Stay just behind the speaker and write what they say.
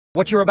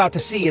What you're about to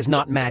see is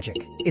not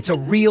magic. It's a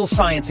real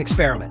science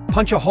experiment.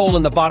 Punch a hole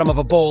in the bottom of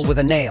a bowl with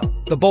a nail.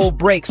 The bowl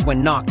breaks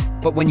when knocked,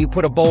 but when you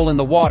put a bowl in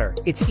the water,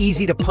 it's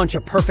easy to punch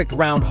a perfect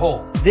round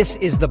hole. This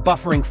is the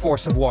buffering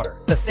force of water.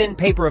 The thin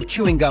paper of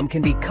chewing gum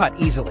can be cut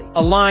easily.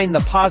 Align the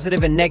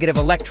positive and negative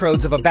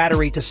electrodes of a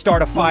battery to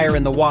start a fire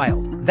in the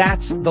wild.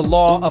 That's the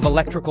law of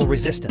electrical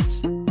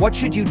resistance. What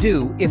should you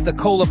do if the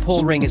cola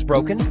pull ring is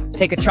broken?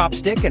 Take a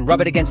chopstick and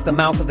rub it against the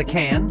mouth of the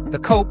can. The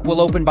Coke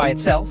will open by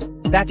itself.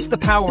 That's the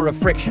power of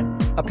friction.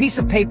 A piece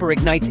of paper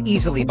ignites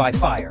easily by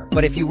fire,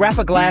 but if you wrap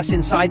a glass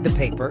inside the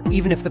paper,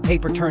 even if the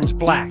paper turns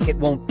black, it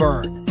won't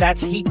burn.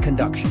 That's heat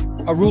conduction.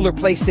 A ruler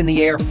placed in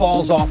the air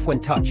falls off when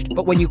touched,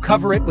 but when you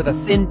cover it with a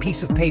thin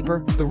piece of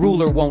paper, the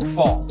ruler won't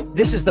fall.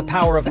 This is the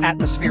power of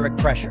atmospheric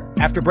pressure.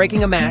 After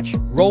breaking a match,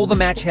 roll the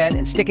match head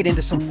and stick it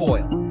into some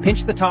foil.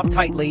 Pinch the top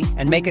tightly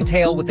and make a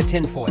tail with the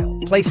tin foil.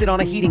 Place it on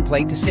a heating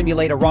plate to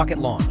simulate a rocket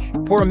launch.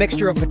 Pour a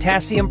mixture of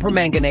potassium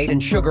permanganate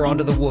and sugar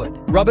onto the wood.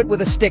 Rub it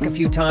with a stick a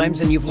few times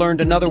and you've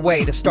learned another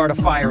way to start a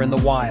fire in the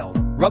wild.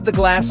 Rub the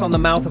glass on the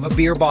mouth of a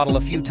beer bottle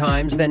a few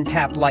times, then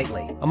tap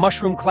lightly. A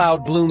mushroom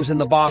cloud blooms in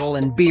the bottle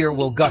and beer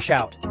will gush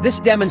out. This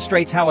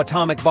demonstrates how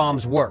atomic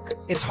bombs work.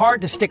 It's hard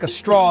to stick a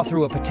straw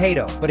through a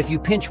potato, but if you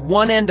pinch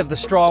one end of the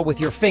straw with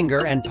your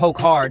finger and poke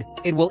hard,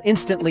 it will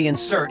instantly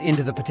insert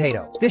into the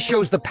potato. This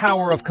shows the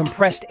power of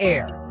compressed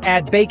air.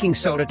 Add baking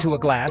soda to a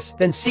glass,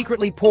 then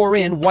secretly pour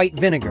in white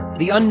vinegar.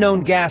 The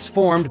unknown gas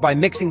formed by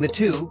mixing the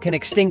two can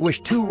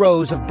extinguish 2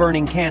 rows of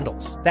burning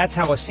candles. That's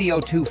how a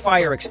CO2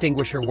 fire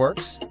extinguisher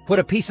works. Put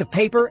a piece of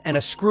paper and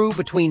a screw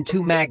between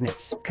 2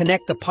 magnets.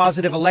 Connect the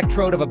positive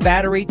electrode of a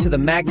battery to the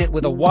magnet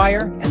with a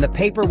wire, and the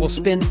paper will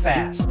spin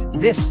fast.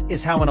 This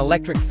is how an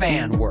electric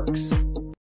fan works.